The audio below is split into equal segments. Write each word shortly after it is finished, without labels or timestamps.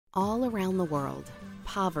All around the world,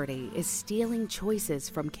 poverty is stealing choices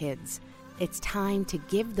from kids. It's time to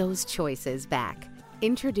give those choices back.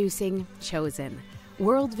 Introducing Chosen,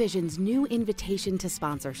 World Vision's new invitation to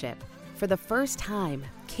sponsorship. For the first time,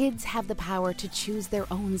 kids have the power to choose their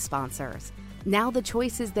own sponsors. Now the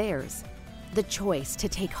choice is theirs. The choice to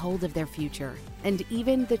take hold of their future, and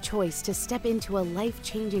even the choice to step into a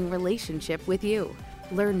life-changing relationship with you.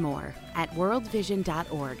 Learn more at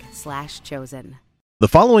worldvision.org/chosen. The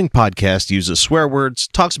following podcast uses swear words,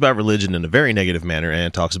 talks about religion in a very negative manner,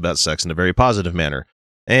 and talks about sex in a very positive manner,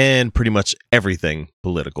 and pretty much everything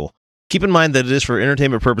political. Keep in mind that it is for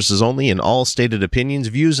entertainment purposes only, and all stated opinions,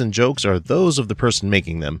 views, and jokes are those of the person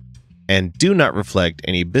making them, and do not reflect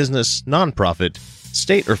any business, nonprofit,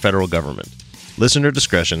 state, or federal government. Listener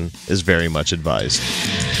discretion is very much advised.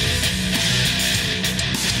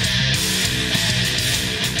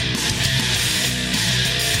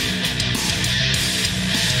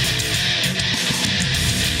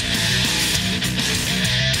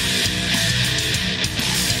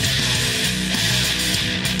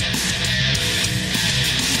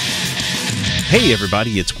 Hey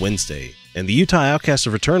everybody, it's Wednesday, and the Utah Outcasts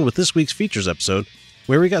have returned with this week's features episode,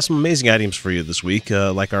 where we got some amazing items for you this week,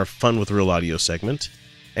 like our Fun with Real Audio segment,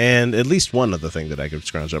 and at least one other thing that I could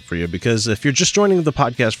scrounge up for you, because if you're just joining the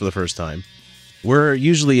podcast for the first time, we're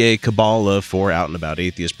usually a cabal of four out-and-about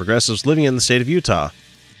atheist progressives living in the state of Utah,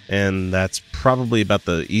 and that's probably about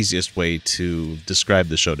the easiest way to describe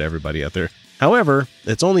the show to everybody out there. However,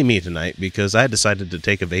 it's only me tonight, because I decided to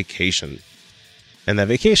take a vacation. And that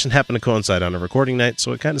vacation happened to coincide on a recording night,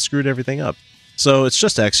 so it kind of screwed everything up. So it's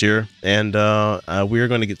just X here, and we are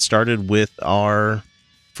going to get started with our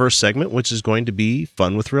first segment, which is going to be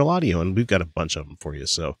Fun with Real Audio, and we've got a bunch of them for you,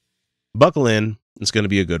 so buckle in. It's going to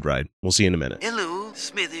be a good ride. We'll see you in a minute. Hello,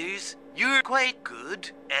 Smithers. You're quite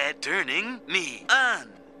good at turning me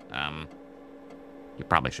on. You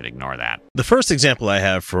probably should ignore that. The first example I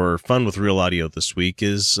have for Fun with Real Audio this week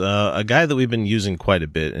is a guy that we've been using quite a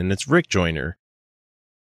bit, and it's Rick Joyner.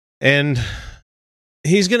 And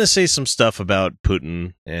he's going to say some stuff about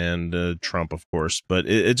Putin and Trump, of course, but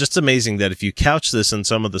it's just amazing that if you couch this in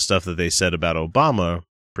some of the stuff that they said about Obama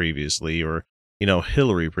previously, or,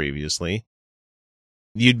 Hillary previously,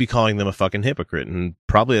 you'd be calling them a fucking hypocrite, and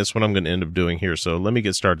probably that's what I'm going to end up doing here, so let me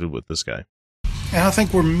get started with this guy. And I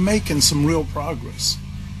think we're making some real progress,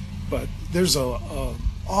 but there's a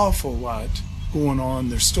awful lot going on.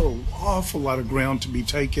 There's still an awful lot of ground to be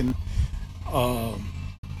taken.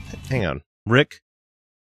 Hang on, Rick.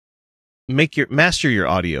 Master your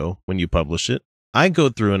audio when you publish it. I go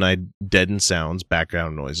through and I deaden sounds,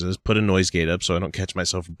 background noises, put a noise gate up so I don't catch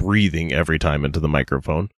myself breathing every time into the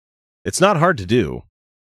microphone. It's not hard to do,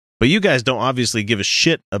 but you guys don't obviously give a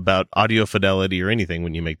shit about audio fidelity or anything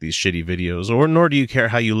when you make these shitty videos, or nor do you care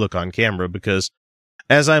how you look on camera, because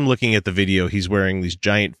as I'm looking at the video, he's wearing these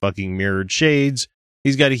giant fucking mirrored shades.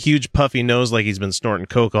 He's got a huge puffy nose like he's been snorting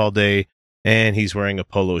coke all day. And he's wearing a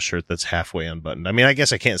polo shirt that's halfway unbuttoned. I mean, I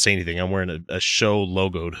guess I can't say anything. I'm wearing a show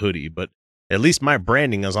logoed hoodie, but at least my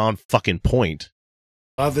branding is on fucking point.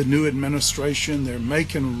 The new administration, they're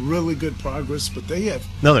making really good progress, but they have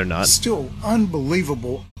no, they're not. Still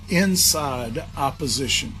unbelievable inside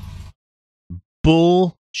opposition.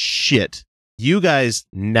 Bullshit. You guys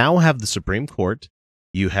now have the Supreme Court.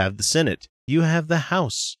 You have the Senate. You have the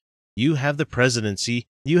House. You have the presidency.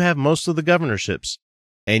 You have most of the governorships.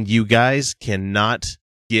 And you guys cannot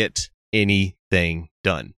get anything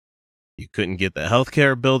done. You couldn't get the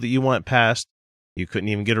healthcare bill that you want passed. You couldn't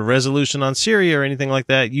even get a resolution on Syria or anything like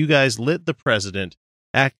that. You guys let the president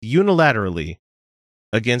act unilaterally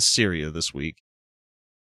against Syria this week,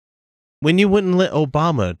 when you wouldn't let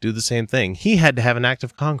Obama do the same thing. He had to have an act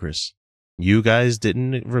of Congress. You guys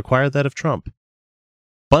didn't require that of Trump.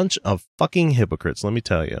 Bunch of fucking hypocrites, let me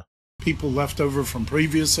tell you. People left over from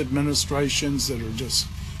previous administrations that are just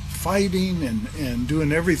fighting and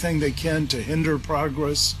doing everything they can to hinder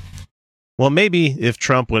progress. Well, maybe if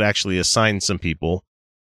Trump would actually assign some people,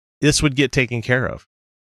 this would get taken care of.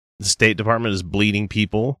 The State Department is bleeding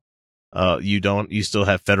people. You still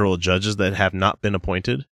have federal judges that have not been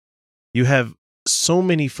appointed. You have so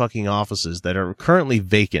many fucking offices that are currently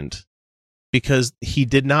vacant because he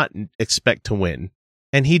did not expect to win.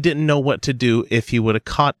 And he didn't know what to do if he would have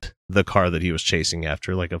caught the car that he was chasing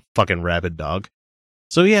after like a fucking rabid dog.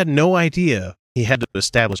 So he had no idea he had to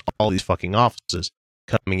establish all these fucking offices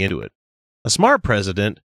coming into it. A smart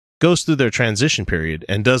president goes through their transition period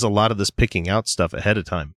and does a lot of this picking out stuff ahead of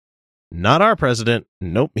time. Not our president.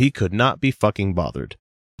 Nope, he could not be fucking bothered.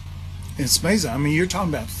 It's amazing. I mean, you're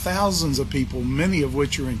talking about thousands of people, many of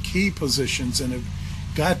which are in key positions and have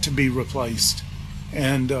got to be replaced.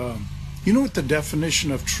 And you know what the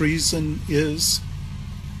definition of treason is?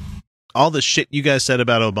 All the shit you guys said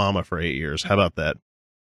about Obama for 8 years. How about that?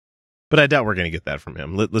 But I doubt we're going to get that from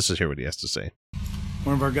him. Let's just hear what he has to say.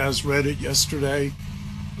 One of our guys read it yesterday.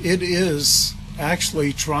 It is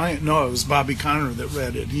actually trying. No, it was Bobby Conner that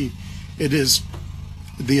read it. It is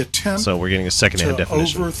the attempt. So we're getting a secondhand to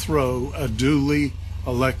definition. Overthrow a duly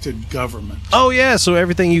elected government. Oh yeah, so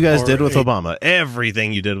everything you guys did with Obama,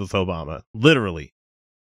 everything you did with Obama, literally.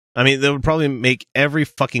 I mean, that would probably make every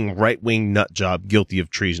fucking right-wing nut job guilty of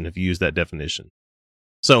treason if you use that definition.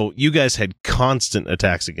 So you guys had constant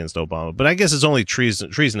attacks against Obama, but I guess it's only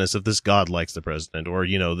treasonous if this god likes the president, or,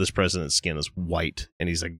 you know, this president's skin is white and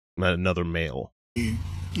he's like another male.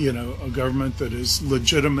 You know, a government that is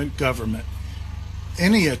legitimate government.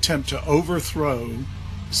 Any attempt to overthrow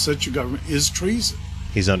such a government is treason.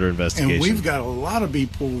 He's under investigation. And we've got a lot of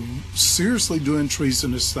people seriously doing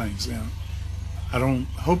treasonous things now. I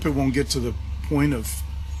hope it won't get to the point of,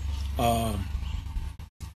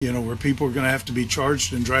 you know, where people are going to have to be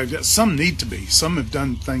charged and dragged out. Some need to be. Some have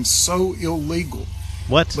done things so illegal.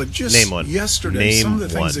 What? But just Name one. yesterday, some of the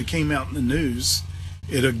things that came out in the news,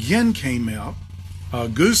 it again came out.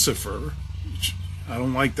 Guccifer, which I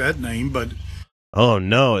don't like that name, but... Oh,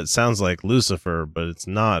 no, it sounds like Lucifer, but it's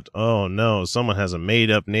not. Oh, no, someone has a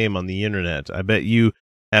made-up name on the internet. I bet you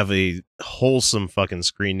have a wholesome fucking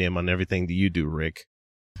screen name on everything that you do, Rick.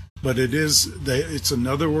 But it's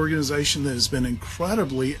another organization that has been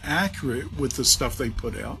incredibly accurate with the stuff they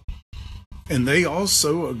put out. And they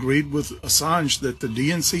also agreed with Assange that the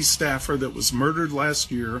DNC staffer that was murdered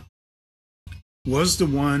last year was the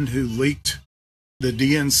one who leaked the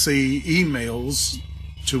DNC emails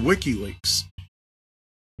to WikiLeaks.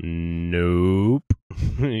 Nope.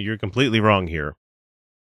 You're completely wrong here.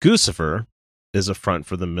 Guccifer is a front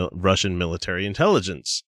for the Russian military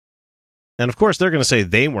intelligence. And of course, they're going to say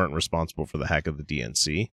they weren't responsible for the hack of the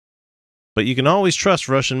DNC. But you can always trust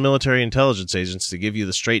Russian military intelligence agents to give you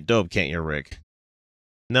the straight dope, can't you, Rick?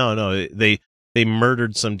 No, they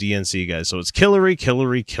murdered some DNC guys. So it's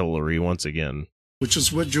Killary once again. Which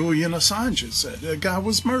is what Julian Assange said. The guy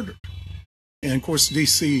was murdered. And of course,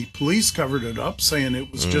 DC police covered it up, saying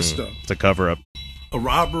it was just it's a cover-up. A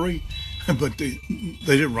robbery. But they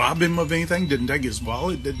didn't rob him of anything, didn't take his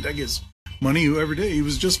wallet, didn't take his money, whoever did. He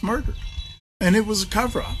was just murdered. And it was a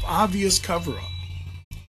cover-up, obvious cover-up.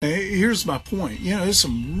 And here's my point. You know, there's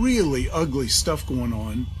some really ugly stuff going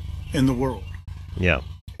on in the world. Yeah.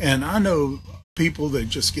 And I know people that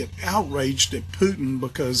just get outraged at Putin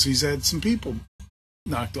because he's had some people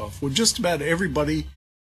knocked off. Well, just about everybody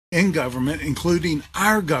in government, including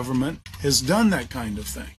our government, has done that kind of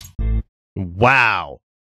thing. Wow.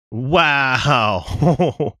 Killary.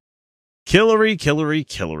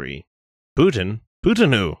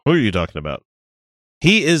 Putin who? Who are you talking about?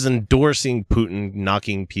 He is endorsing Putin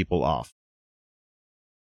knocking people off.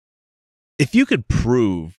 If you could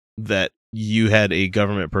prove that you had a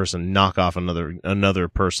government person knock off another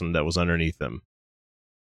person that was underneath them,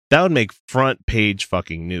 that would make front page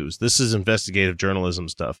fucking news. This is investigative journalism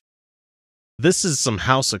stuff. This is some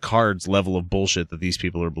House of Cards level of bullshit that these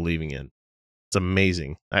people are believing in. It's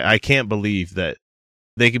amazing. I can't believe that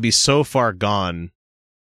they could be so far gone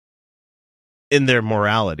in their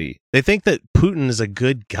morality. They think that Putin is a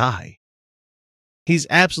good guy. He's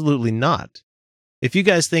absolutely not. If you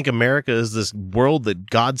guys think America is this world that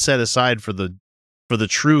God set aside for the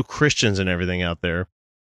true Christians and everything out there,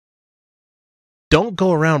 don't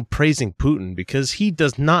go around praising Putin, because he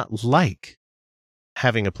does not like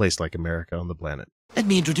having a place like America on the planet. Let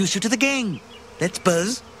me introduce you to the gang. That's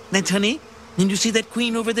Buzz. That's Honey. And you see that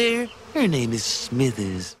queen over there? Her name is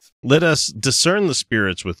Smithers. Let us discern the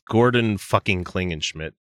spirits with Gordon fucking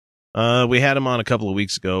Klingenschmidt. We had him on a couple of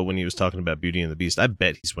weeks ago when he was talking about Beauty and the Beast. I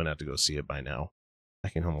bet he's went out to go see it by now. I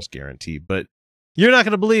can almost guarantee. But you're not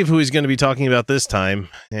going to believe who he's going to be talking about this time.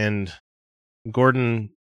 And Gordon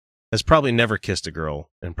has probably never kissed a girl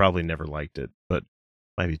and probably never liked it, but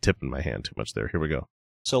might be tipping my hand too much there. Here we go.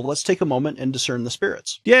 So let's take a moment and discern the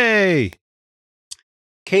spirits. Yay!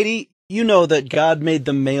 Katie, you know that God made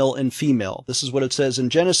them male and female. This is what it says in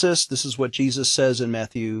Genesis. This is what Jesus says in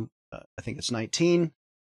Matthew, I think it's 19.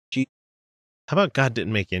 How about God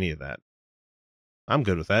didn't make any of that? I'm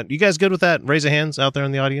good with that. You guys good with that? Raise your hands out there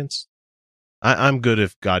in the audience. I'm good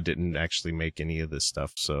if God didn't actually make any of this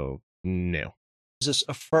stuff, so no. Jesus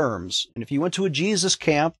affirms, and if you went to a Jesus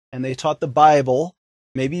camp and they taught the Bible,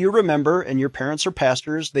 maybe you remember, and your parents are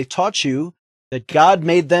pastors, they taught you that God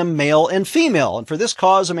made them male and female. And for this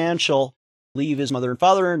cause, a man shall leave his mother and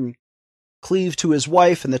father and cleave to his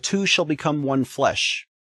wife, and the two shall become one flesh.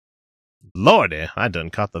 Lordy, I done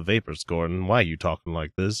caught the vapors, Gordon. Why you talking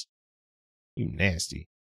like this? You nasty.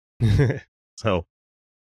 So,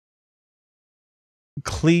 what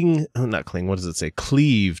does it say?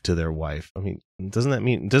 Cleave to their wife. I mean,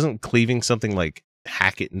 doesn't cleaving something like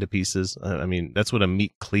hack it into pieces? I mean, that's what a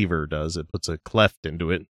meat cleaver does. It puts a cleft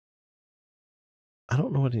into it. I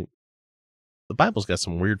don't know the Bible's got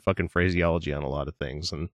some weird fucking phraseology on a lot of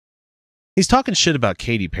things, and he's talking shit about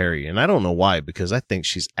Katy Perry, and I don't know why, because I think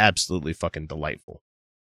she's absolutely fucking delightful.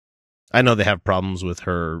 I know they have problems with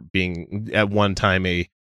her being at one time a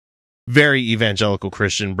very evangelical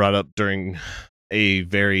Christian, brought up during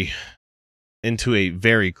into a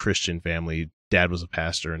very Christian family. Dad was a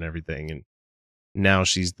pastor and everything, and now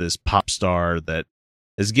she's this pop star that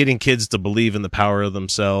is getting kids to believe in the power of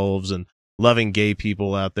themselves and loving gay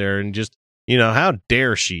people out there, and just, how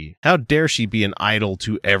dare she? How dare she be an idol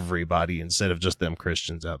to everybody instead of just them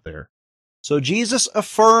Christians out there? So Jesus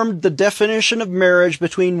affirmed the definition of marriage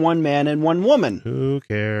between one man and one woman. Who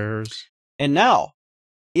cares? And now,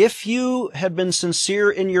 if you had been sincere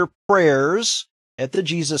in your prayers at the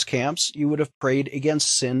Jesus camps, you would have prayed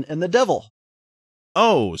against sin and the devil.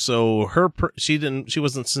 Oh, so she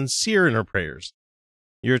wasn't sincere in her prayers.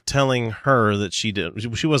 You're telling her that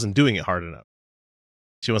she wasn't doing it hard enough.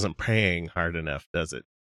 She wasn't praying hard enough, does it?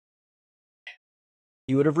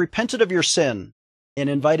 You would have repented of your sin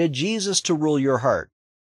and invited Jesus to rule your heart.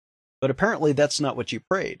 But apparently that's not what you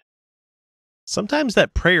prayed. Sometimes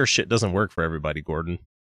that prayer shit doesn't work for everybody, Gordon.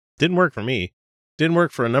 Didn't work for me. Didn't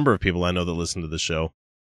work for a number of people I know that listen to the show.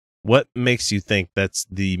 What makes you think that's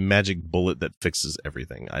the magic bullet that fixes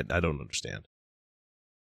everything? I don't understand.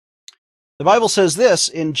 The Bible says this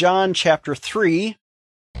in John chapter 3,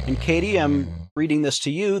 and Katie, I'm reading this to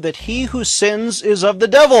you, that he who sins is of the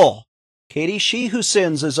devil. Katie, she who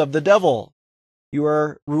sins is of the devil. You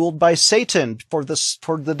are ruled by Satan, for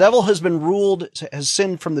the devil has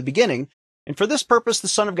sinned from the beginning, and for this purpose the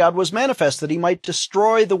Son of God was manifest, that he might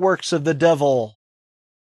destroy the works of the devil.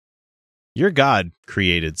 Your God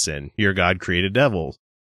created sin. Your God created devils.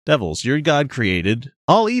 Your God created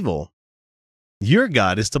all evil. Your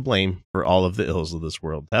God is to blame for all of the ills of this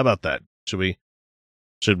world. How about that? Should we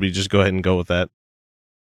just go ahead and go with that?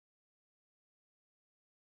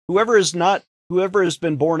 Whoever has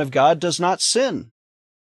been born of God does not sin,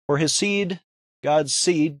 for his seed, God's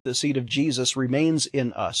seed, the seed of Jesus, remains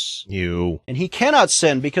in us. And he cannot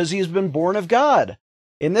sin because he has been born of God.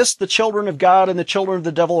 In this, the children of God and the children of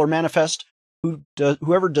the devil are manifest.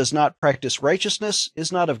 Whoever does not practice righteousness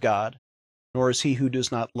is not of God, nor is he who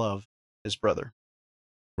does not love his brother.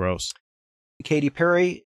 Gross. Katy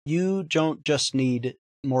Perry, you don't just need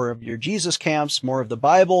more of your Jesus camps, more of the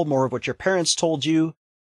Bible, more of what your parents told you.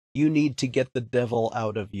 You need to get the devil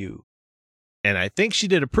out of you. And I think she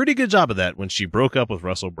did a pretty good job of that when she broke up with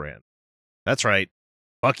Russell Brand. That's right.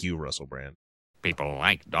 Fuck you, Russell Brand. People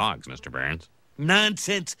like dogs, Mr. Burns.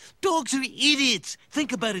 Nonsense. Dogs are idiots.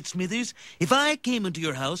 Think about it, Smithers. If I came into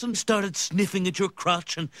your house and started sniffing at your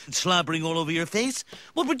crotch and slobbering all over your face,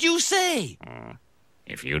 what would you say?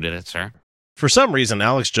 If you did it, sir. For some reason,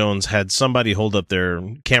 Alex Jones had somebody hold up their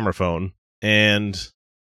camera phone, and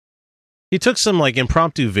he took some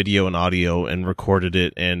impromptu video and audio and recorded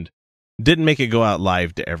it and didn't make it go out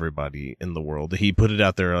live to everybody in the world. He put it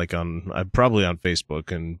out there probably on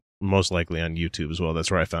Facebook and most likely on YouTube as well. That's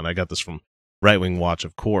where I got this from Right Wing Watch,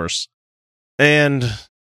 of course. And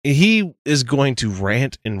he is going to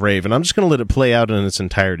rant and rave, and I'm just going to let it play out in its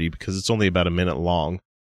entirety because it's only about a minute long.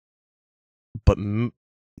 But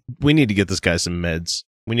we need to get this guy some meds.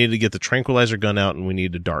 We need to get the tranquilizer gun out, and we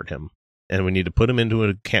need to dart him. And we need to put him into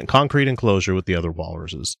a concrete enclosure with the other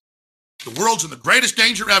walruses. The world's in the greatest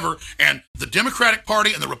danger ever, and the Democratic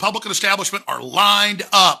Party and the Republican establishment are lined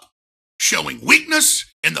up, showing weakness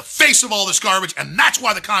in the face of all this garbage, and that's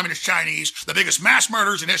why the Communist Chinese, the biggest mass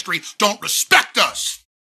murderers in history, don't respect us.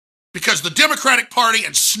 Because the Democratic Party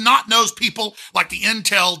and snot-nosed people like the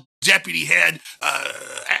Intel deputy head,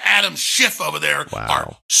 Adam Schiff over there,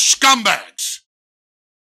 are scumbags.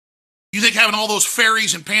 You think having all those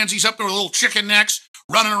fairies and pansies up there with little chicken necks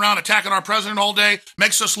running around attacking our president all day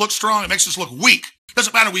makes us look strong? It makes us look weak.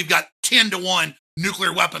 Doesn't matter we've got 10-to-1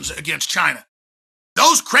 nuclear weapons against China.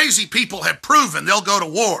 Those crazy people have proven they'll go to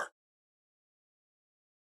war.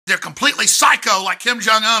 They're completely psycho like Kim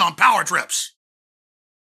Jong-un on power trips.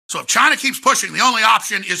 So if China keeps pushing, the only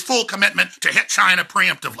option is full commitment to hit China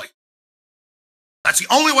preemptively. That's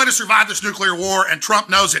the only way to survive this nuclear war, and Trump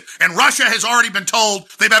knows it. And Russia has already been told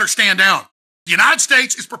they better stand down. The United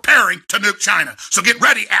States is preparing to nuke China. So get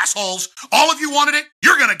ready, assholes. All of you wanted it,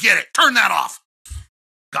 you're going to get it. Turn that off.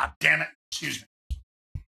 God damn it. Excuse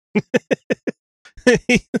me.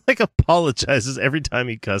 He like apologizes every time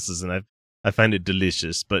he cusses, and I find it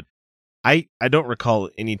delicious. But I don't recall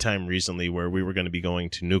any time recently where we were going to be going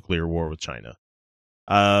to nuclear war with China.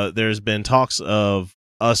 There's been talks of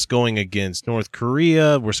us going against North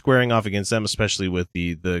Korea. We're squaring off against them, especially with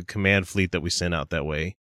the command fleet that we sent out that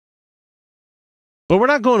way. But we're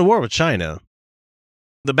not going to war with China.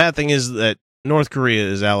 The bad thing is that North Korea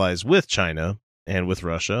is allies with China and with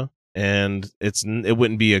Russia, and it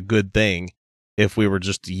wouldn't be a good thing if we were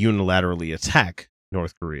just to unilaterally attack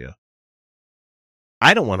North Korea.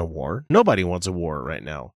 I don't want a war. Nobody wants a war right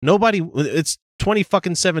now. Nobody. It's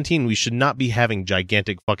 2017. We should not be having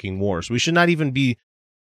gigantic fucking wars. We should not even be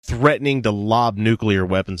threatening to lob nuclear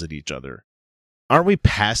weapons at each other. Aren't we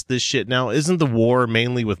past this shit now? Isn't the war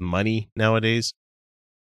mainly with money nowadays?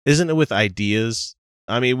 Isn't it with ideas?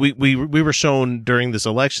 I mean, we were shown during this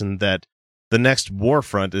election that the next war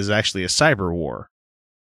front is actually a cyber war.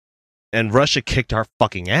 And Russia kicked our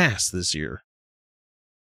fucking ass this year.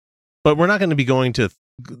 But we're not going to be going to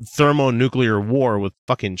thermonuclear war with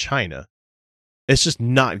fucking China. It's just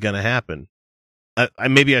not going to happen.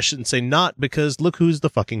 Maybe I shouldn't say not, because look who's the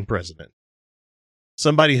fucking president.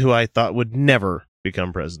 Somebody who I thought would never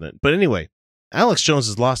become president. But anyway, Alex Jones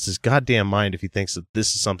has lost his goddamn mind if he thinks that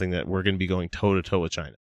this is something that we're going to be going toe-to-toe with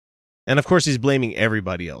China. And of course he's blaming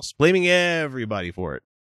everybody else. Blaming everybody for it.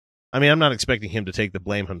 I mean, I'm not expecting him to take the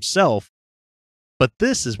blame himself, but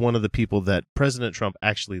this is one of the people that President Trump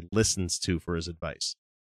actually listens to for his advice.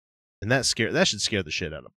 And that should scare the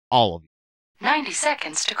shit out of all of you. 90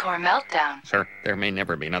 seconds to core meltdown. Sir, there may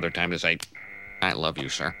never be another time to say, I love you,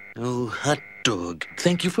 sir. Oh, hot dog.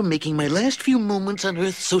 Thank you for making my last few moments on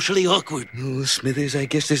Earth socially awkward. Oh, Smithers, I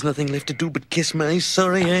guess there's nothing left to do but kiss my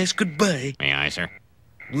sorry ass goodbye. May I, sir?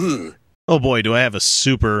 Ugh. Oh boy, do I have a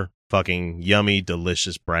super fucking yummy,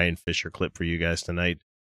 delicious Brian Fisher clip for you guys tonight.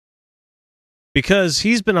 Because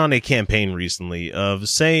he's been on a campaign recently of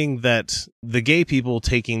saying that the gay people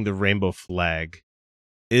taking the rainbow flag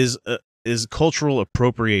is cultural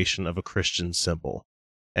appropriation of a Christian symbol.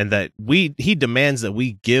 And that he demands that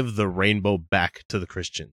we give the rainbow back to the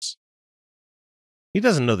Christians. He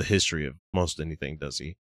doesn't know the history of most anything, does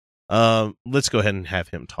he? Let's go ahead and have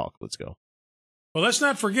him talk. Let's go. Well, let's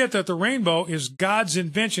not forget that the rainbow is God's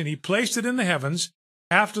invention. He placed it in the heavens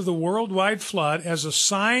after the worldwide flood as a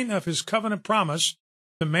sign of his covenant promise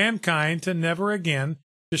to mankind to never again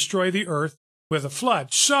destroy the earth with a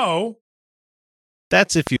flood. So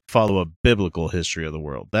that's if you follow a biblical history of the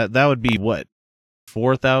world. That would be what?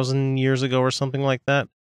 4,000 years ago or something like that?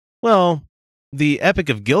 Well, the Epic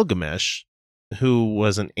of Gilgamesh, who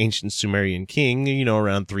was an ancient Sumerian king,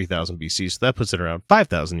 around 3000 BC, so that puts it around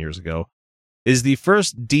 5,000 years ago, is the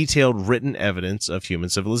first detailed written evidence of human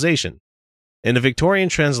civilization. In a Victorian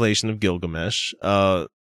translation of Gilgamesh,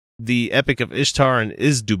 the Epic of Ishtar and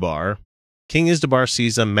Izdubar, King Izdubar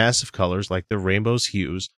sees a mass of colors like the rainbow's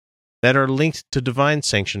hues that are linked to divine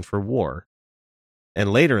sanction for war.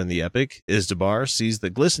 And later in the epic, Izdubar sees the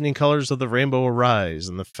glistening colors of the rainbow arise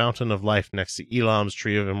in the fountain of life next to Elam's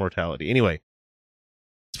tree of immortality. Anyway,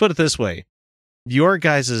 let's put it this way. Your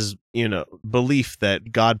guys' belief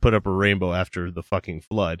that God put up a rainbow after the fucking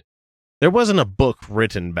flood, there wasn't a book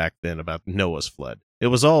written back then about Noah's flood. It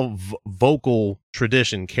was all vocal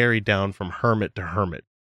tradition carried down from hermit to hermit.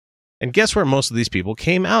 And guess where most of these people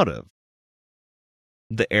came out of?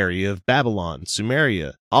 The area of Babylon,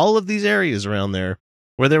 Sumeria, all of these areas around there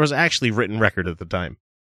where there was actually written record at the time.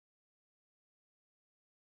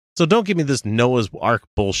 So don't give me this Noah's Ark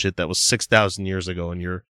bullshit that was 6,000 years ago and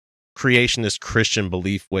your creationist Christian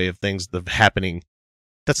belief way of things happening.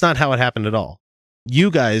 That's not how it happened at all.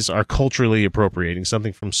 You guys are culturally appropriating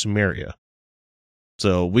something from Sumeria.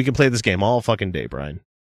 So we can play this game all fucking day, Brian.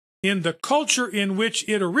 In the culture in which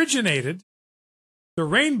it originated, the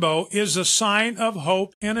rainbow is a sign of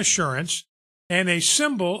hope and assurance and a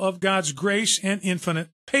symbol of God's grace and infinite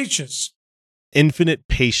patience. Infinite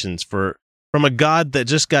patience from a God that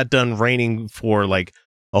just got done raining for like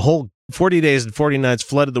a whole 40 days and 40 nights,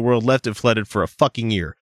 flooded the world, left it flooded for a fucking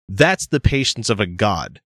year. That's the patience of a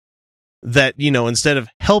God. That, instead of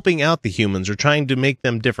helping out the humans or trying to make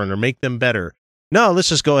them different or make them better, no, let's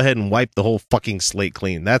just go ahead and wipe the whole fucking slate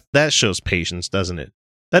clean. That shows patience, doesn't it?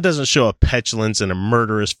 That doesn't show a petulance and a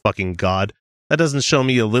murderous fucking God. That doesn't show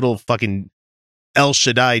me a little fucking El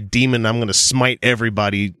Shaddai demon. I'm going to smite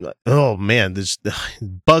everybody. Oh, man, this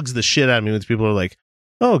bugs the shit out of me when people are like,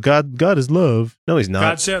 oh, God is love. No, he's not.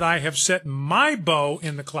 God said, I have set my bow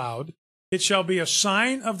in the cloud. It shall be a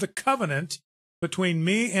sign of the covenant between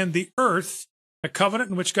me and the earth, a covenant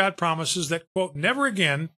in which God promises that, quote, never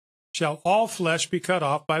again shall all flesh be cut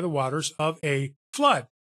off by the waters of a flood.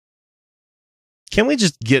 Can we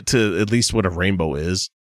just get to at least what a rainbow is?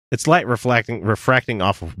 It's light refracting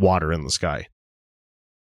off of water in the sky.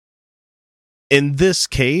 In this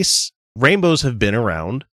case, rainbows have been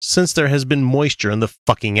around since there has been moisture in the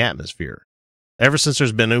fucking atmosphere. Ever since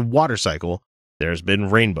there's been a water cycle, there's been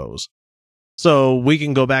rainbows. So we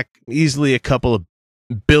can go back easily a couple of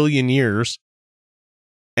billion years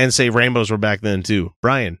and say rainbows were back then too.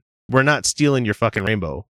 Brian, we're not stealing your fucking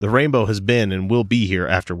rainbow. The rainbow has been and will be here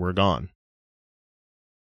after we're gone.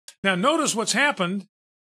 Now, notice what's happened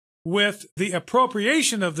with the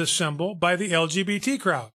appropriation of this symbol by the LGBT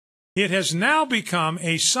crowd. It has now become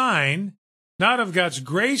a sign not of God's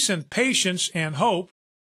grace and patience and hope,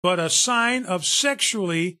 but a sign of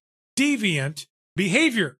sexually deviant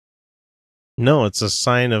behavior. No, it's a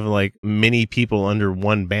sign of like many people under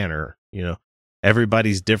one banner. You know,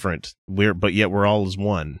 everybody's different. But yet we're all as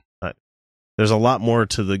one. There's a lot more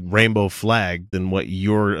to the rainbow flag than what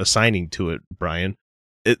you're assigning to it, Brian.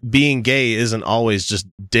 Being gay isn't always just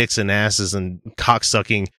dicks and asses and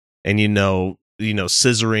cocksucking and you know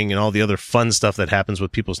scissoring and all the other fun stuff that happens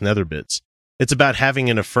with people's nether bits. It's about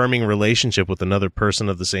having an affirming relationship with another person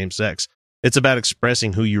of the same sex. It's about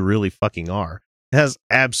expressing who you really fucking are. It has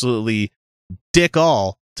absolutely dick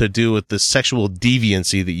all to do with the sexual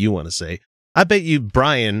deviancy that you want to say. I bet you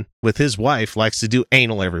Brian, with his wife, likes to do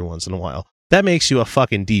anal every once in a while. That makes you a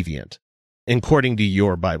fucking deviant, according to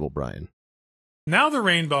your Bible, Brian. Now the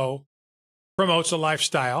rainbow promotes a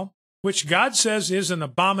lifestyle which God says is an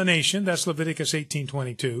abomination. That's Leviticus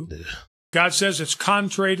 18:22. God says it's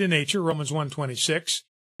contrary to nature, Romans 1:26.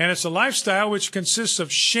 And it's a lifestyle which consists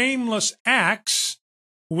of shameless acts,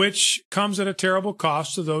 which comes at a terrible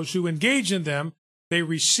cost to those who engage in them. They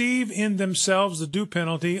receive in themselves the due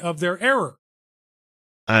penalty of their error.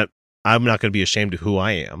 I'm not going to be ashamed of who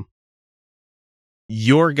I am.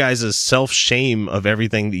 Your guys' self-shame of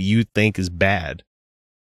everything that you think is bad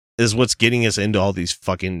is what's getting us into all these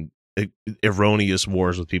fucking erroneous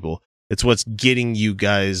wars with people. It's what's getting you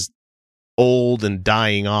guys old and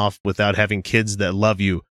dying off without having kids that love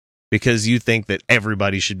you because you think that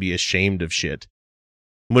everybody should be ashamed of shit.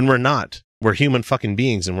 When we're not. We're human fucking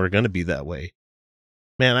beings and we're going to be that way.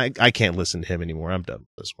 Man, I can't listen to him anymore. I'm done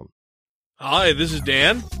with this one. Hi, this is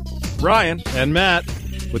Dan, Brian, and Matt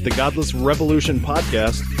with the Godless Revolution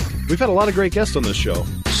podcast. We've had a lot of great guests on this show,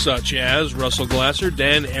 such as Russell Glasser,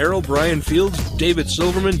 Dan Arrow, Brian Fields, David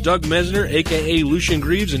Silverman, Doug Mesner, a.k.a. Lucian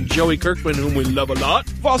Greaves, and Joey Kirkman, whom we love a lot.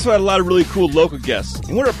 We've also had a lot of really cool local guests.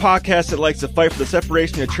 And we're a podcast that likes to fight for the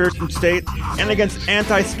separation of church and state and against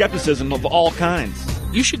anti-skepticism of all kinds.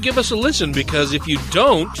 You should give us a listen, because if you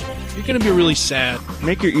don't, you're going to be really sad.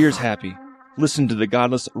 Make your ears happy. Listen to the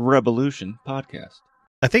Godless Revolution podcast.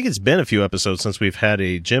 I think it's been a few episodes since we've had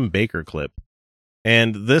a Jim Bakker clip.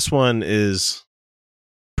 And this one is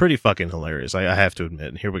pretty fucking hilarious, I have to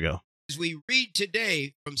admit. Here we go. As we read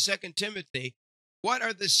today from 2 Timothy, what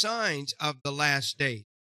are the signs of the last day?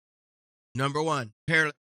 Number one,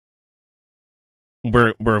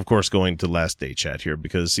 We're of course going to last day chat here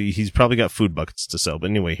because he's probably got food buckets to sell. But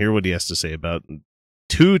anyway, hear what he has to say about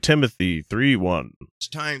 2 Timothy 3:1.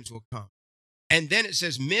 Times will come. And then it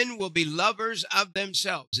says, men will be lovers of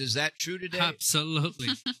themselves. Is that true today? Absolutely.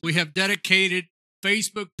 We have dedicated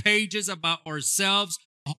Facebook pages about ourselves.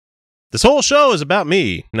 This whole show is about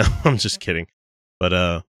me. No, I'm just kidding.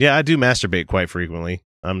 But yeah, I do masturbate quite frequently.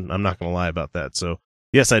 I'm not going to lie about that. So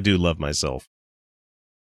yes, I do love myself.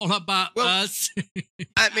 All about us.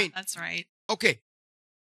 I mean, that's right. Okay.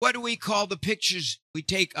 What do we call the pictures we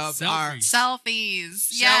take of our selfies?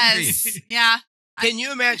 Yes. Yeah. Can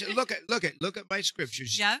you imagine? Look at my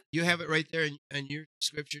scriptures. Yeah. You have it right there in your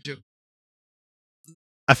scripture too.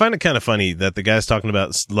 I find it kind of funny that the guy's talking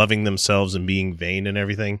about loving themselves and being vain and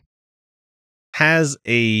everything has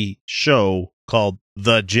a show called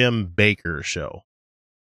The Jim Bakker Show.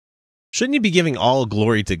 Shouldn't you be giving all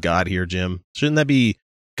glory to God here, Jim? Shouldn't that be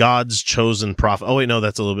God's chosen prophet? Oh, wait, no,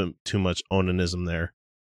 that's a little bit too much onanism there.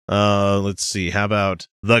 Let's see. How about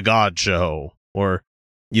The God Show? Or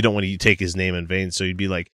you don't want to take his name in vain, so you'd be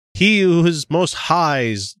like, he who is most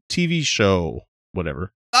high's TV show,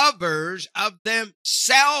 whatever. Lovers of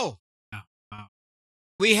themselves.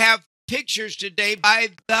 We have pictures today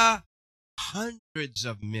by the hundreds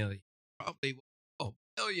of millions, probably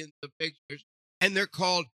millions of pictures, and they're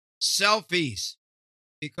called selfies.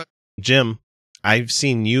 Because Jim, I've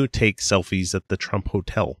seen you take selfies at the Trump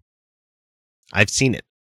Hotel. I've seen it.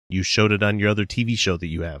 You showed it on your other TV show that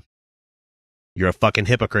you have. You're a fucking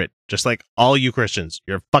hypocrite. Just like all you Christians.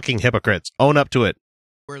 You're fucking hypocrites. Own up to it.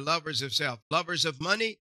 We're lovers of self, lovers of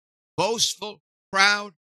money, boastful,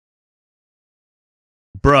 proud.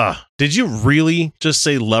 Bruh, did you really just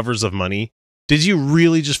say lovers of money? Did you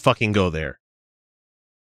really just fucking go there?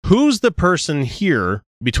 Who's the person here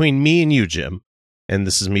between me and you, Jim? And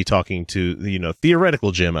this is me talking to,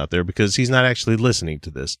 theoretical Jim out there because he's not actually listening to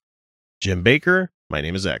this. Jim Baker, my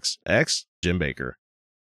name is X. X, Jim Baker.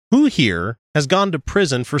 Who here has gone to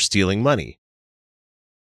prison for stealing money?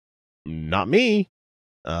 Not me.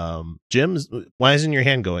 Jim, why isn't your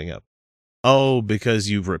hand going up? Oh, because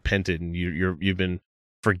you've repented and you've been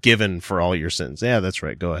forgiven for all your sins. Yeah, that's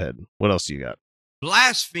right. Go ahead. What else do you got?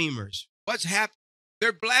 Blasphemers. What's happening?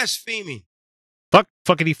 They're blaspheming.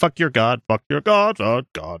 Fuckity fuck your God. Fuck your God.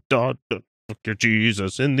 God. Fuck your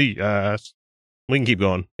Jesus in the ass. We can keep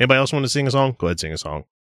going. Anybody else want to sing a song? Go ahead, sing a song.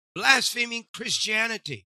 Blaspheming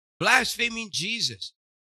Christianity. Blaspheming Jesus.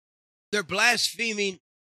 They're blaspheming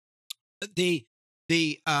the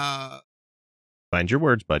Find your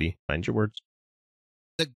words, buddy. Find your words.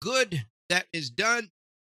 The good that is done,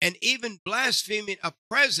 and even blaspheming a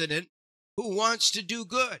president who wants to do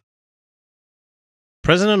good.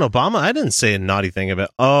 President Obama, I didn't say a naughty thing about.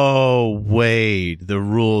 Oh, wait. The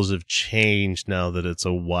rules have changed now that it's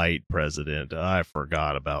a white president. I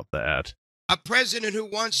forgot about that. A president who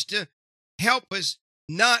wants to help us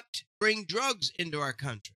not bring drugs into our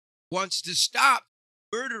country, wants to stop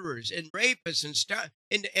murderers and rapists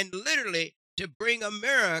and literally to bring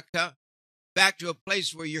America back to a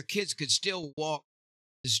place where your kids could still walk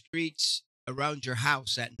the streets around your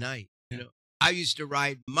house at night. I used to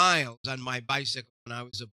ride miles on my bicycle when I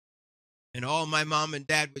was and all my mom and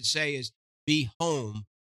dad would say is, be home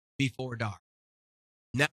before dark.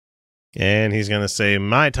 Now, and he's going to say,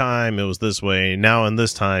 my time, it was this way. Now in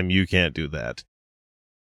this time, you can't do that.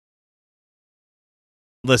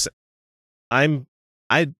 Listen, I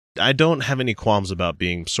don't have any qualms about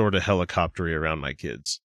being sort of helicoptery around my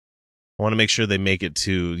kids. I want to make sure they make it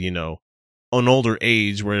to, an older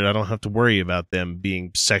age where I don't have to worry about them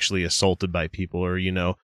being sexually assaulted by people or,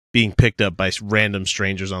 being picked up by random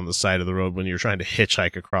strangers on the side of the road when you're trying to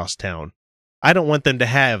hitchhike across town. I don't want them to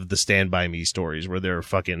have the Stand By Me stories where they're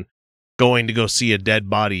fucking going to go see a dead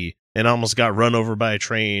body and almost got run over by a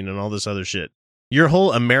train and all this other shit. Your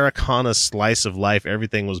whole Americana slice of life,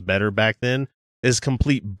 everything was better back then, is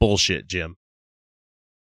complete bullshit, Jim.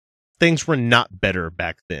 Things were not better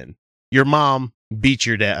back then. Your mom beat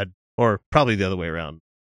your dad. Or probably the other way around.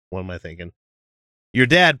 What am I thinking? Your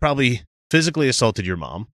dad probably physically assaulted your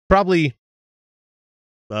mom. Probably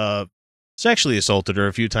sexually assaulted her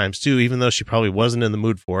a few times too, even though she probably wasn't in the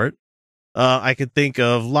mood for it. I could think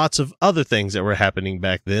of lots of other things that were happening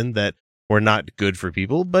back then that were not good for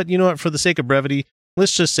people. But you know what? For the sake of brevity,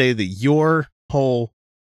 let's just say that your whole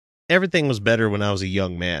everything was better when I was a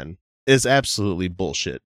young man is absolutely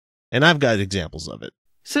bullshit. And I've got examples of it.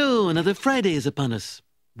 So, another Friday is upon us.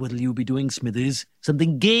 What'll you be doing, Smithers?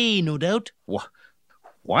 Something gay, no doubt.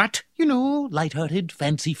 What? Light-hearted,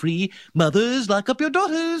 fancy-free. Mothers, lock up your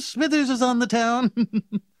daughters. Smithers is on the town.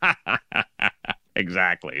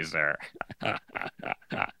 Exactly, sir.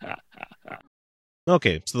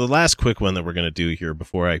 Okay, so the last quick one that we're going to do here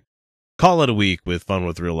before I call it a week with Fun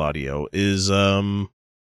with Real Audio is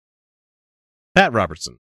Pat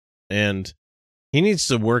Robertson. And he needs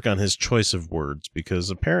to work on his choice of words because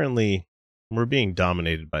apparently we're being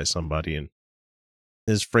dominated by somebody, and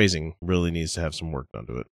his phrasing really needs to have some work done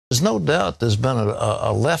to it. There's no doubt there's been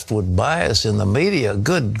a leftward bias in the media.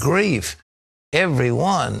 Good grief.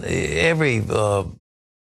 Everyone, every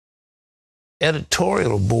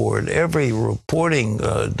editorial board, every reporting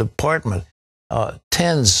department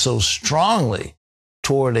tends so strongly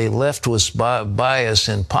toward a leftward bias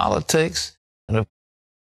in politics.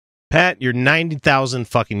 Pat, you're 90,000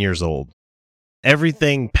 fucking years old.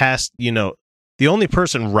 Everything past, the only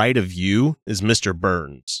person right of you is Mr.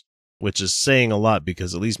 Burns, which is saying a lot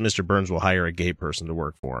because at least Mr. Burns will hire a gay person to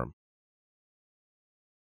work for him.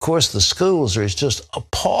 Of course, the schools are just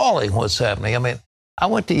appalling what's happening. I mean, I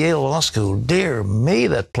went to Yale Law School. Dear me,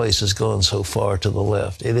 that place has gone so far to the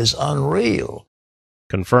left. It is unreal.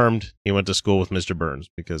 Confirmed, he went to school with Mr. Burns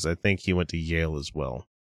because I think he went to Yale as well.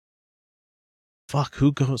 Fuck,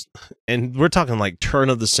 who goes? And we're talking like turn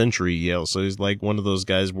of the century Yale. So he's like one of those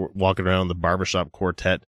guys walking around the barbershop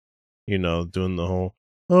quartet, doing the whole,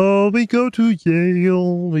 oh, we go to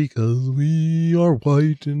Yale because we are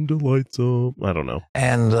white and delightsome. I don't know.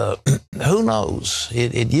 And who knows?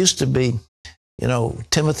 It used to be,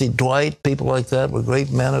 Timothy Dwight, people like that were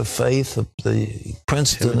great men of faith. The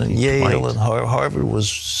Princeton Timothy and Yale Dwight. And Harvard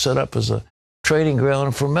was set up as a trading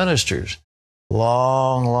ground for ministers.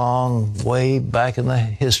 Long way back in the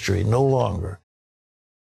history, no longer.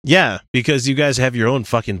 Yeah, because you guys have your own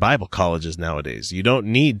fucking Bible colleges nowadays. You don't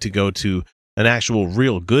need to go to an actual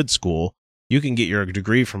real good school. You can get your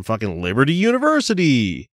degree from fucking Liberty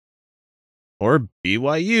University or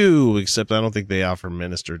BYU, except I don't think they offer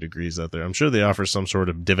minister degrees out there. I'm sure they offer some sort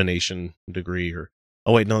of divination degree or,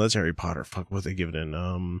 oh wait, no, that's Harry Potter. Fuck, what they give it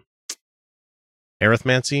in?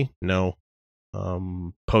 Arithmancy? No.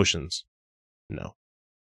 Potions? No.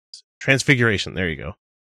 Transfiguration. There you go.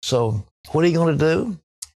 So what are you going to do?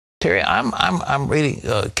 Terry, I'm reading,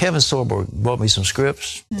 Kevin Sorbo brought me some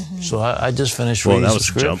scripts. So I just finished reading some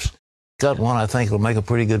scripts. Got one I think will make a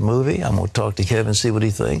pretty good movie. I'm going to talk to Kevin, see what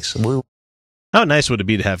he thinks. How nice would it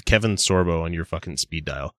be to have Kevin Sorbo on your fucking speed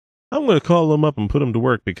dial? I'm going to call him up and put him to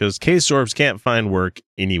work because K-Sorbs can't find work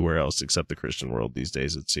anywhere else except the Christian world these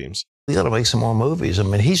days, it seems. We got to make some more movies. I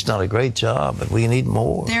mean, he's done a great job, but we need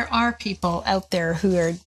more. There are people out there who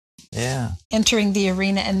are entering the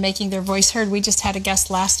arena and making their voice heard. We just had a guest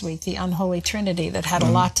last week, the Unholy Trinity, that had a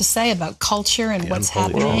lot to say about culture and what's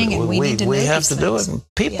happening, and we need to know we have these to things. do it. And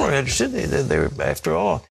people are interested. They're, after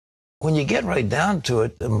all, when you get right down to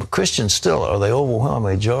it, Christians still are the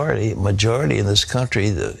overwhelming majority in this country.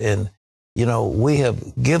 And, you know, we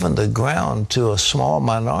have given the ground to a small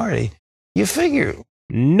minority. You figure.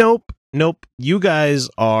 Nope. You guys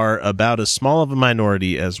are about as small of a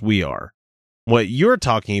minority as we are. What you're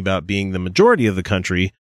talking about being the majority of the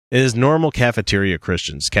country is normal cafeteria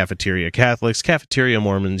Christians, cafeteria Catholics, cafeteria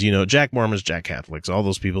Mormons, you know, Jack Mormons, Jack Catholics, all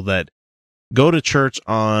those people that go to church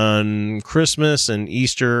on Christmas and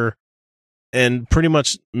Easter and pretty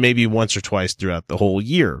much maybe once or twice throughout the whole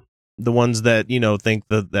year. The ones that, you know, think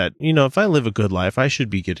that, you know, if I live a good life, I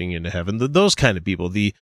should be getting into heaven. Those kind of people.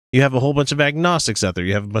 You have a whole bunch of agnostics out there.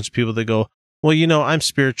 You have a bunch of people that go, well, you know, I'm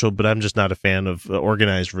spiritual, but I'm just not a fan of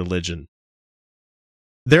organized religion.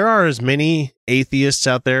 There are as many atheists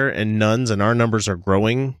out there and nuns, and our numbers are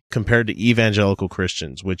growing compared to evangelical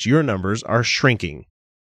Christians, which your numbers are shrinking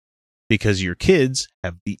because your kids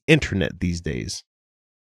have the internet these days.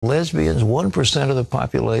 Lesbians, 1% of the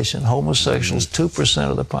population. Homosexuals,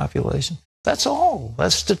 2% of the population. That's all.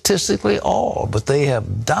 That's statistically all. But they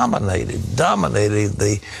have dominated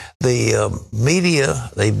the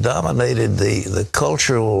media. They've dominated the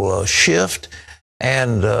cultural shift.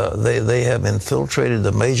 And they have infiltrated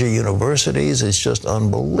the major universities. It's just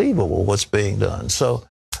unbelievable what's being done. So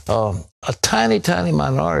a tiny, tiny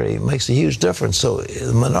minority makes a huge difference. So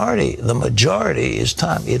the majority is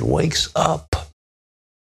time it wakes up.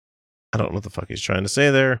 I don't know what the fuck he's trying to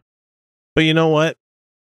say there. But you know what?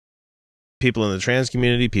 People in the trans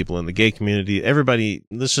community, people in the gay community, everybody,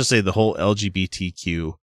 let's just say the whole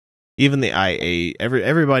LGBTQ, even the IA,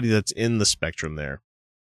 everybody that's in the spectrum there.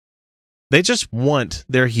 They just want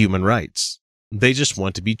their human rights. They just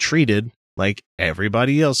want to be treated like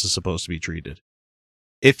everybody else is supposed to be treated.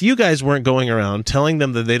 If you guys weren't going around telling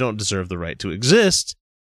them that they don't deserve the right to exist,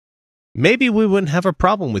 maybe we wouldn't have a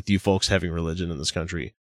problem with you folks having religion in this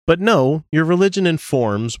country. But no, your religion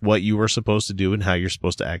informs what you are supposed to do and how you're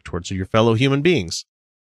supposed to act towards your fellow human beings.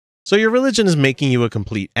 So your religion is making you a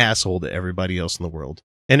complete asshole to everybody else in the world.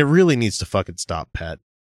 And it really needs to fucking stop, Pat.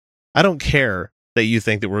 I don't care that you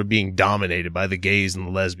think that we're being dominated by the gays and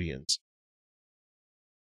the lesbians.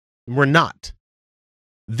 We're not.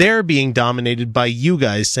 They're being dominated by you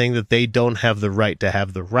guys saying that they don't have the right to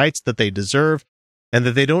have the rights that they deserve and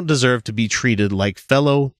that they don't deserve to be treated like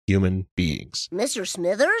fellow human beings. Mr.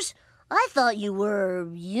 Smithers, I thought you were,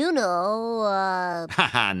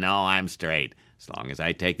 Haha, no, I'm straight. As long as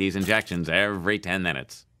I take these injections every 10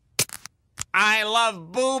 minutes. I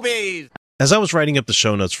love boobies! As I was writing up the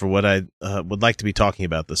show notes for what I would like to be talking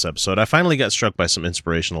about this episode, I finally got struck by some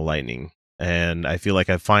inspirational lightning, and I feel like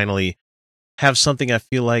I finally have something I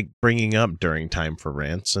feel like bringing up during Time for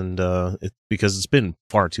Rants, and because it's been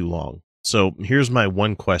far too long. So here's my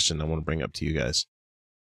one question I want to bring up to you guys.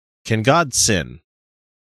 Can God sin?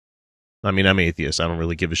 I mean, I'm atheist. I don't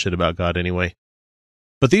really give a shit about God anyway.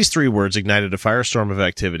 But these three words ignited a firestorm of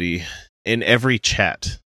activity in every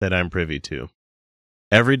chat that I'm privy to.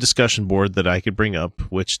 Every discussion board that I could bring up,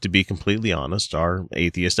 which, to be completely honest, are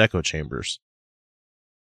atheist echo chambers.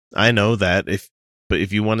 I know that but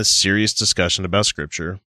if you want a serious discussion about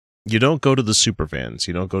Scripture, you don't go to the superfans,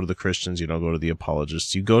 you don't go to the Christians, you don't go to the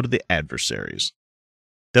apologists, you go to the adversaries.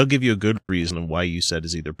 They'll give you a good reason of why you said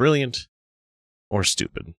is either brilliant or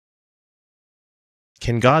stupid.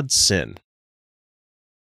 Can God sin?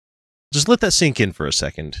 Just let that sink in for a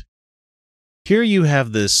second. Here you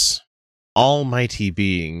have this almighty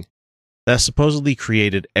being that supposedly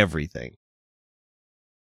created everything,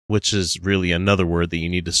 which is really another word that you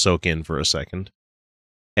need to soak in for a second.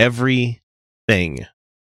 Everything.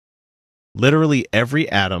 Literally every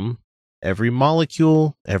atom, every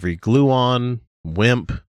molecule, every gluon,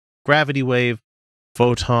 WIMP, gravity wave,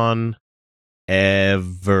 photon,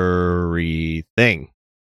 everything.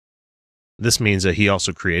 This means that he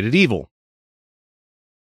also created evil.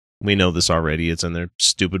 We know this already. It's in their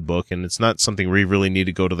stupid book, and it's not something we really need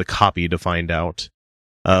to go to the copy to find out.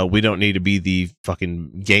 We don't need to be the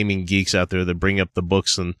fucking gaming geeks out there that bring up the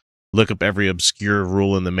books and look up every obscure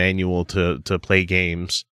rule in the manual to play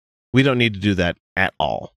games. We don't need to do that at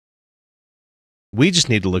all. We just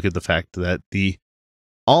need to look at the fact that the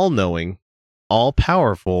all-knowing,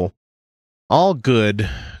 all-powerful, all-good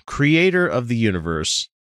creator of the universe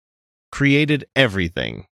created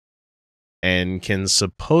everything and can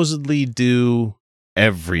supposedly do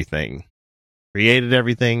everything. Created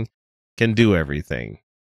everything, can do everything.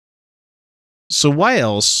 So why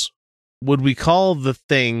else would we call the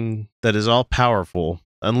thing that is all-powerful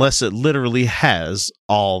unless it literally has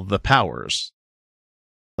all the powers?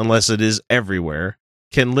 Unless it is everywhere,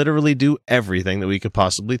 can literally do everything that we could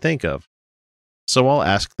possibly think of. So I'll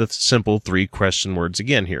ask the simple 3 question words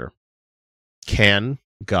again here. Can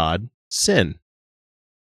God sin?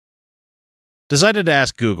 Decided to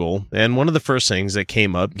ask Google, and one of the first things that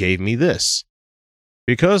came up gave me this.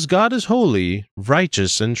 Because God is holy,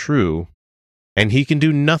 righteous, and true, and he can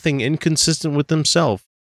do nothing inconsistent with himself,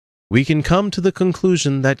 we can come to the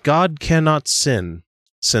conclusion that God cannot sin,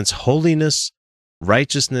 since holiness,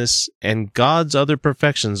 righteousness, and God's other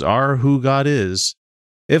perfections are who God is.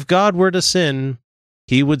 If God were to sin,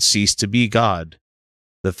 he would cease to be God.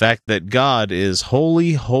 The fact that God is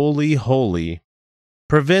holy, holy, holy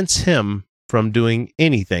prevents him from doing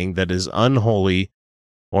anything that is unholy,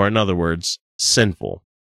 or in other words, sinful.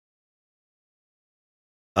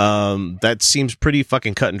 That seems pretty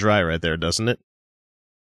fucking cut and dry right there, doesn't it?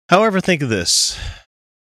 However, think of this.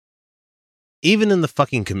 Even in the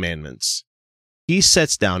fucking commandments, he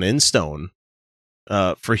sets down in stone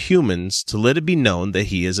for humans to let it be known that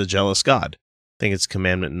he is a jealous God. I think it's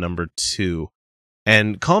commandment number 2.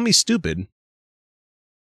 And call me stupid,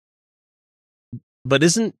 but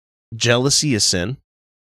isn't jealousy a sin?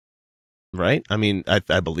 Right? I mean,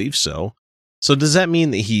 I believe so. So does that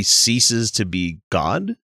mean that he ceases to be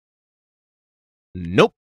God?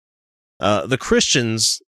 Nope. The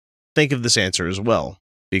Christians think of this answer as well,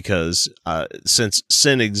 because since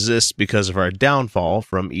sin exists because of our downfall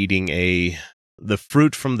from eating the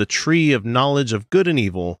fruit from the tree of knowledge of good and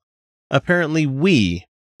evil, apparently we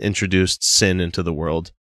introduced sin into the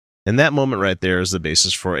world. And that moment right there is the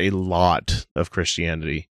basis for a lot of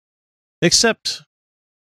Christianity. Except,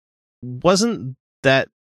 wasn't that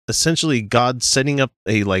essentially God setting up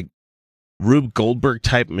a, Rube Goldberg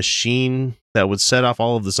type machine that would set off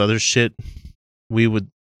all of this other shit we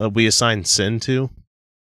assign sin to?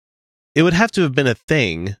 It would have to have been a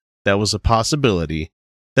thing that was a possibility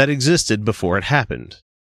that existed before it happened.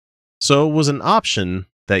 So it was an option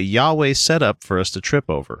that Yahweh set up for us to trip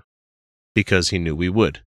over, because he knew we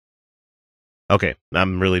would. Okay,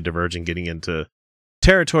 I'm really diverging, getting into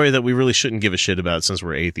territory that we really shouldn't give a shit about since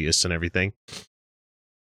we're atheists and everything.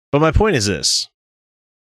 But my point is this.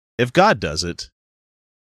 If God does it,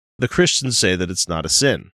 the Christians say that it's not a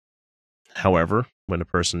sin. However, when a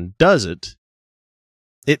person does it,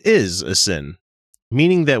 it is a sin,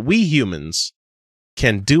 meaning that we humans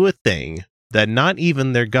can do a thing that not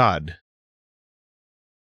even their God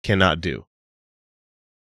cannot do.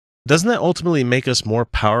 Doesn't that ultimately make us more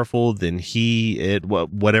powerful than he, it,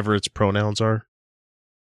 whatever its pronouns are?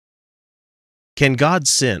 Can God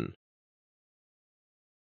sin?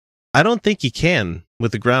 I don't think he can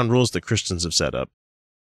with the ground rules that Christians have set up.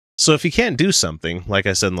 So if he can't do something, like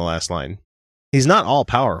I said in the last line, he's not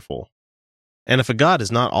all-powerful. And if a God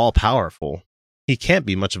is not all-powerful, he can't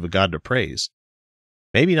be much of a God to praise.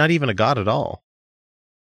 Maybe not even a God at all.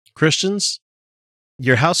 Christians,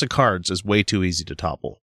 your house of cards is way too easy to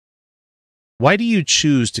topple. Why do you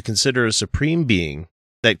choose to consider a supreme being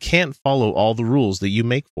that can't follow all the rules that you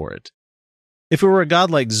make for it? If it were a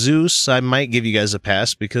god like Zeus, I might give you guys a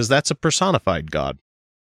pass because that's a personified god,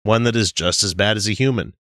 one that is just as bad as a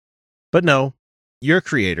human. But no, your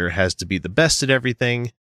creator has to be the best at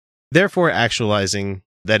everything, therefore actualizing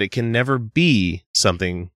that it can never be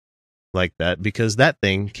something like that because that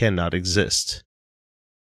thing cannot exist.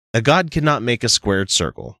 A god cannot make a squared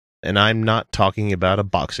circle, and I'm not talking about a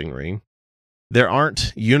boxing ring. There are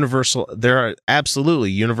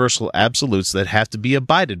absolutely universal absolutes that have to be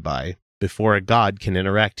abided by before a god can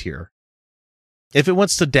interact here. If it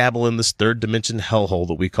wants to dabble in this third dimension hellhole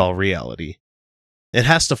that we call reality, it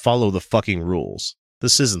has to follow the fucking rules.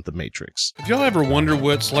 This isn't the Matrix. Have y'all ever wondered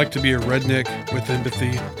what it's like to be a redneck with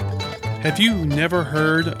empathy? Have you never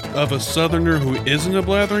heard of a Southerner who isn't a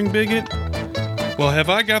blathering bigot? Well, have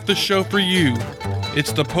I got the show for you.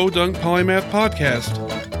 It's the Podunk Polymath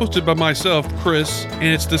Podcast, hosted by myself, Chris, and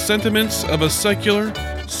it's the sentiments of a secular,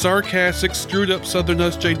 sarcastic, screwed-up Southern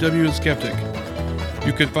SJW and skeptic.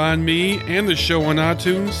 You can find me and the show on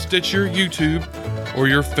iTunes, Stitcher, YouTube, or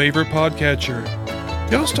your favorite podcatcher.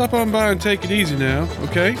 Y'all stop on by and take it easy now,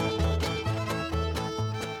 okay?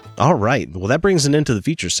 All right. Well, that brings an end to the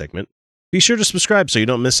feature segment. Be sure to subscribe so you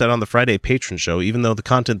don't miss out on the Friday patron show, even though the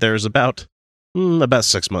content there is about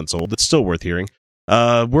 6 months old. It's still worth hearing.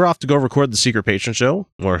 We're off to go record the secret patron show,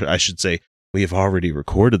 or I should say, we have already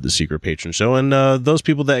recorded the secret patron show, and those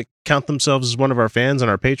people that count themselves as one of our fans and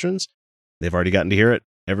our patrons, they've already gotten to hear it.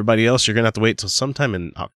 Everybody else, you're going to have to wait till sometime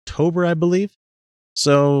in October, I believe.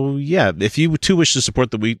 So, yeah, if you too wish to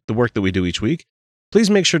support the work that we do each week, please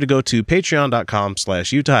make sure to go to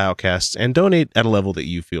patreon.com/UtahOutcasts and donate at a level that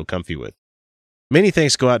you feel comfy with. Many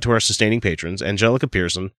thanks go out to our sustaining patrons, Angelica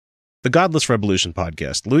Pearson, the Godless Revolution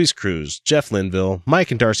podcast, Luis Cruz, Jeff Linville, Mike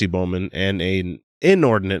and Darcy Bowman, and an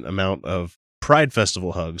inordinate amount of Pride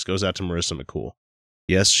Festival hugs goes out to Marissa McCool.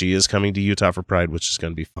 Yes, she is coming to Utah for Pride, which is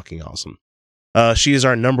going to be fucking awesome. She is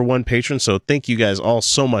our #1 patron, so thank you guys all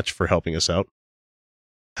so much for helping us out.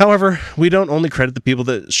 However, we don't only credit the people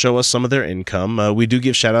that show us some of their income. We do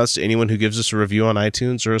give shout-outs to anyone who gives us a review on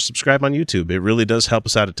iTunes or a subscribe on YouTube. It really does help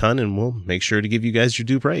us out a ton, and we'll make sure to give you guys your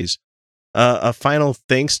due praise. A final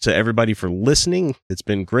thanks to everybody for listening. It's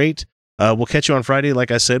been great. We'll catch you on Friday, like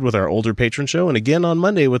I said, with our older patron show, and again on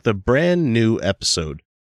Monday with a brand new episode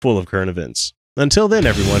full of current events. Until then,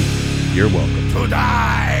 everyone, you're welcome. To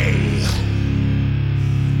die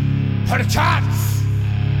for a chance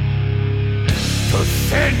to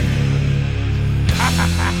sin.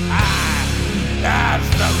 That's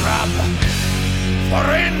the rub. For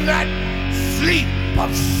in that sleep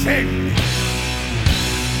of sin,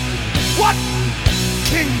 what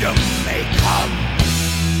kingdom may come?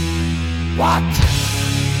 What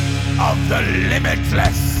of the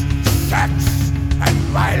limitless sex and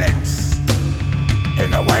violence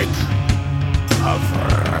in the wake of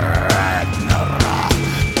Ragnarok?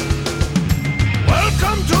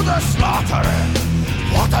 Welcome to the slaughter.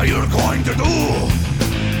 What are you going to do?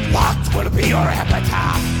 What will be your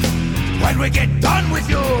epitaph when we get done with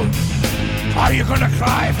you? Are you gonna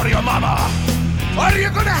cry for your mama? Are you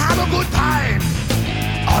gonna have a good time?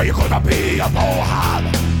 Are you gonna be a bohab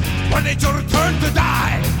when it's your turn to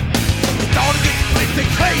die? It all gets pretty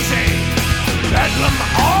crazy. Bedlam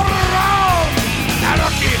all around.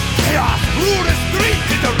 Anarchy, chaos, rule the street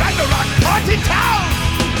in the Ragnarok party town.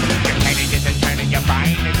 Your painting isn't turning, your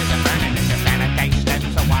brain isn't burning, and your sanitation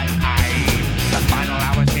so white eye. The final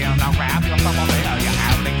hours here, now grab your bubble bill. You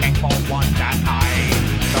only came for one that eye.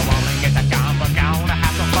 So only get the gun, we're gonna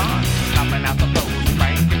have some fun. Nothing out the blues,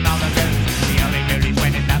 breaking all the news. The only dude is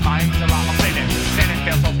winning that minds are all completed. Then it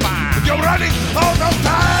feels so fine. You're running all the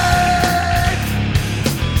time.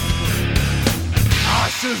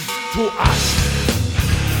 Ashes to ashes.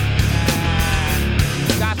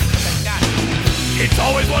 It's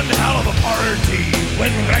always one hell of a party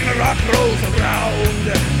when Ragnarok rolls around.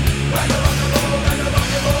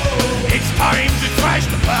 It's time to trash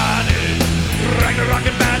the planet. Ragnarok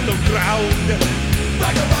and battleground.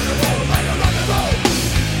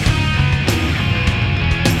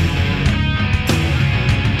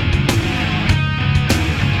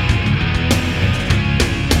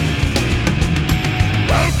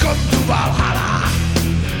 Welcome to Valhalla.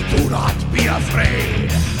 Do not be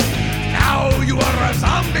afraid. Now you are a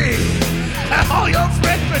zombie. All your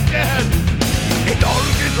friends are dead. It all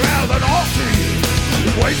gets rather naughty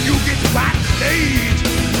when you get backstage.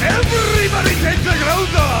 Everybody takes their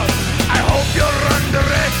clothes off. I hope you're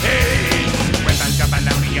underage. With a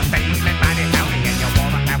jabaloni, you're feeling mighty howdy, and you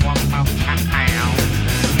wanna have one more cow.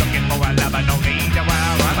 Looking for a lover, no need to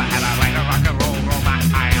worry. Have a right to rock and roll, my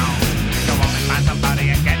town. So only find somebody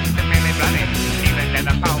and get them really bloody. Even then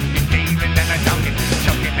a poking, even then a joking,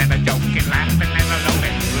 choking and a joking, laughing and a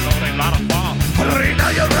loading. Loading a lot of fun. Hurry now,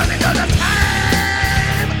 you're running out of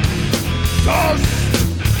time. Dust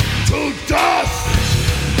to dust.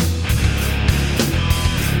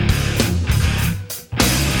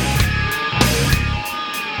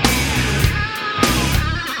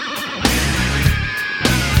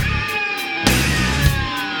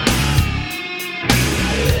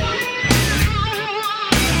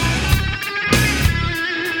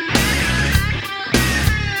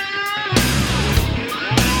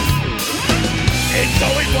 It's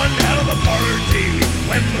always one hell of a party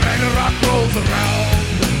when Ragnarok rolls around.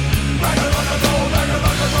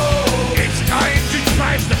 It's time to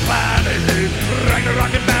trash the planet.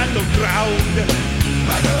 Ragnarok and battleground.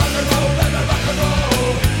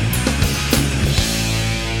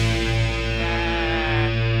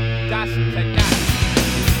 Dust to dust.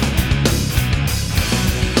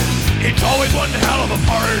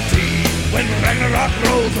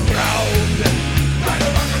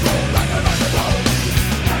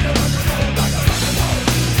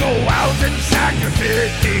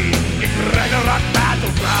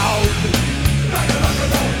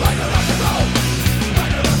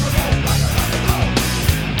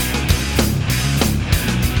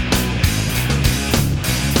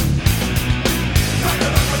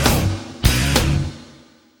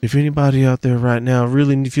 if anybody out there right now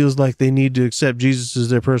really feels like they need to accept Jesus as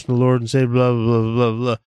their personal Lord and say blah, blah, blah, blah,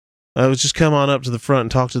 blah, let's just come on up to the front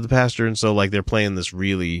and talk to the pastor. And so, like, they're playing this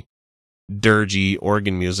really dirgy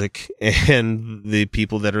organ music, and the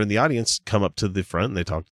people that are in the audience come up to the front and they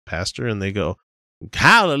talk to the pastor and they go,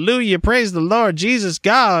 hallelujah, praise the Lord, Jesus,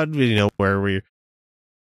 God, where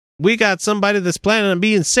we got somebody that's planning on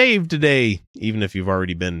being saved today, even if you've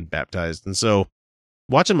already been baptized. And so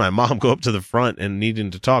watching my mom go up to the front and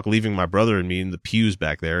needing to talk, leaving my brother and me in the pews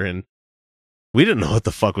back there, and we didn't know what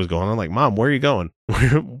the fuck was going on. Like, Mom, where are you going?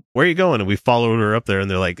 Where are you going? And we followed her up there, and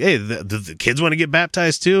they're like, hey, the kids want to get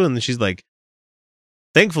baptized too? And then she's like,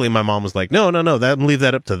 thankfully, my mom was like, no, leave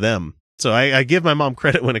that up to them. So I give my mom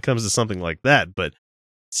credit when it comes to something like that. But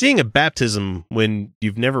seeing a baptism when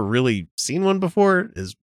you've never really seen one before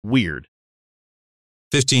is weird.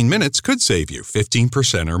 15 minutes could save you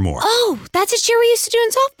 15% or more. Oh, that's a cheer we used to do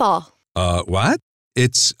in softball. What?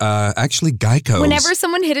 It's actually Geico. Whenever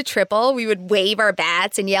someone hit a triple, we would wave our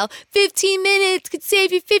bats and yell, 15 minutes could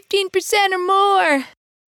save you 15% or more.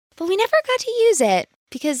 But we never got to use it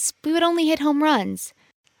because we would only hit home runs.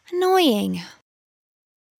 Annoying.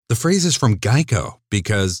 The phrase is from Geico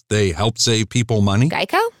because they help save people money.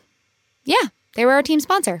 Geico? Yeah, they were our team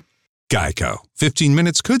sponsor. Geico. 15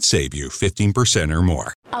 minutes could save you 15% or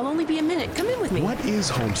more. I'll only be a minute. Come in with me. What is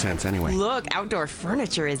HomeSense anyway? Look, outdoor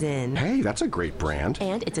furniture is in. Hey, that's a great brand.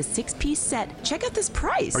 And it's a 6-piece set. Check out this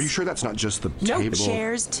price. Are you sure that's not just the table? table?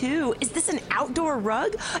 Chairs too. Is this an outdoor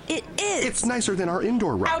rug? It is. It's nicer than our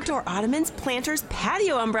indoor rug. Outdoor ottomans, planters,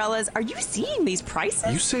 patio umbrellas. Are you seeing these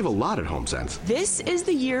prices? You save a lot at HomeSense. This is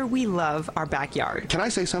the year we love our backyard. Can I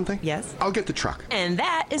say something? Yes. I'll get the truck. And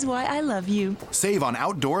that is why I love you. Save on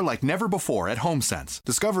outdoor like never before at HomeSense.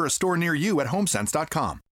 Discover a store near you at homesense.com.